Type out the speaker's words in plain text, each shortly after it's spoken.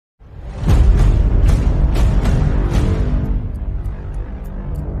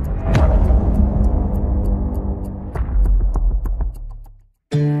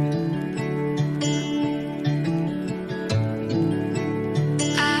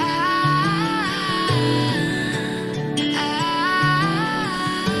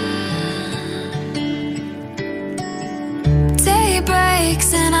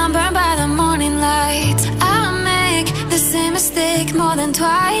than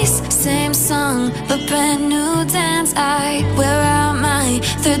twice. Same song, but brand new dance. I wear out my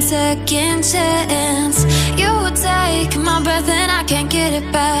third second chance. You take my breath and I can't get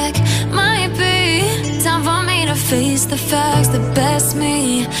it back. Might be time for me to face the facts. The best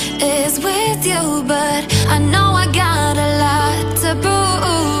me is with you, but I know I got a lot to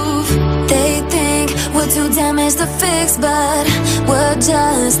prove. They think we're too damaged to fix, but we're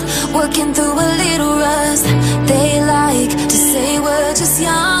just working through a little rust. They like to say we're just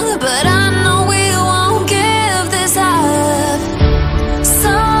young, but I know we won't give this up.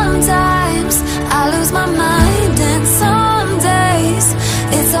 Sometimes I lose my mind, and some days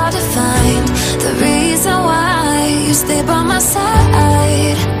it's hard to find the reason why you stay by my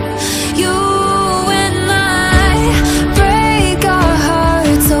side. You and I break our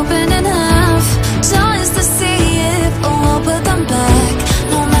hearts open enough just to see if we'll put them back.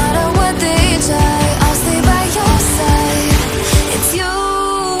 No matter what they try, I'll stay by your side. It's you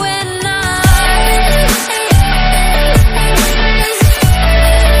and I.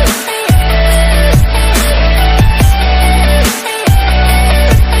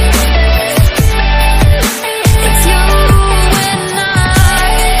 It's you and I.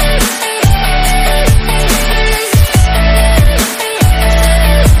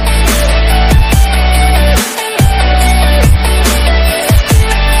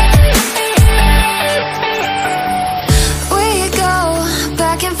 We go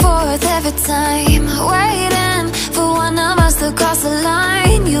back and forth every time, waiting for one of us to cross the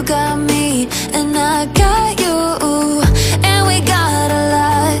line. You got me and I got you, and we got a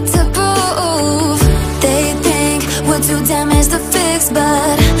lot to prove. They think we're too damaged to fix,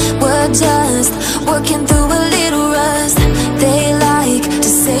 but we're just working through a little rust. They like to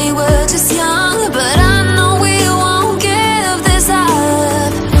say we're just young, but I know we won't give this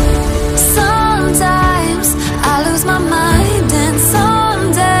up. Sometimes I lose my mind, and some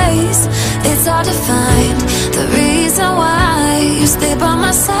days it's hard to find the reason why you stay by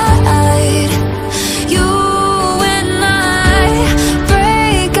my side. You and I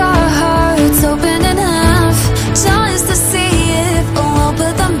break our hearts open enough just to see if we'll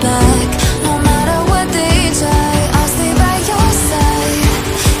put them back. No matter what they try, I'll stay by your side.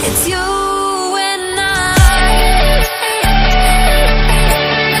 It's you and I.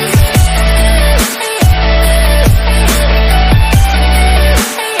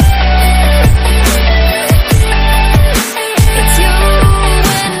 It's you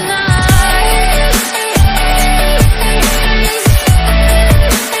and I.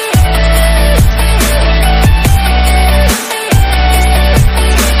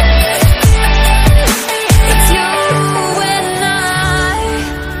 It's you and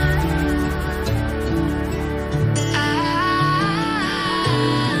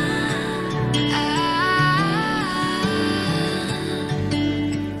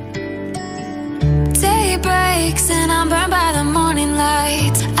Day breaks and I'm burned by the morning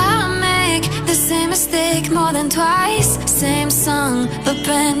light. I make the same mistake more than twice. Same song, but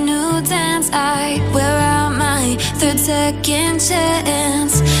brand new dance. I wear out my third second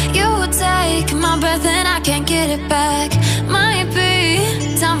chance. You take my breath and I can't get it back. Might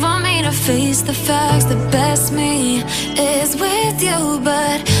be time for me to face the facts. The best me is with you,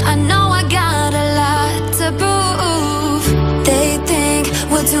 but I know I got a lot to prove. They think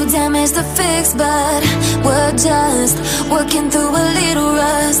we're too damaged to fix, but we're just working through a little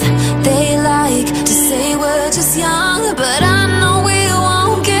rust. They like to say we're just young, but I know we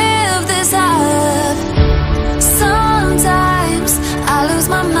won't give this up. Sometimes I lose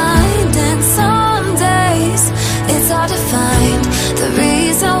my mind, and some days it's hard to find the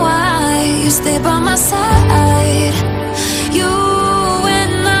reason why you stay by my side. You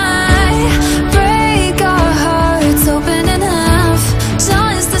and I break our hearts open enough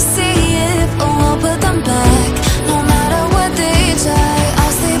just to see if we'll put them back. No matter what they try,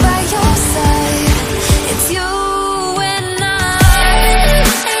 I'll stay by your side. It's you and I.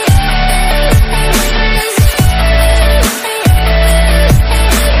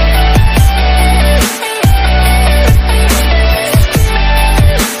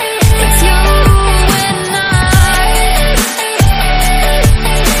 It's you and I.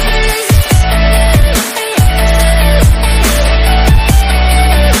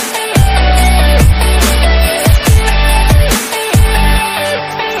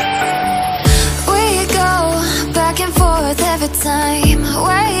 We go back and forth every time,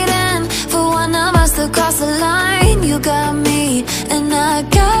 waiting for one of us to cross the line. You got me and I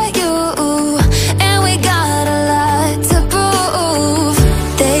got you, and we got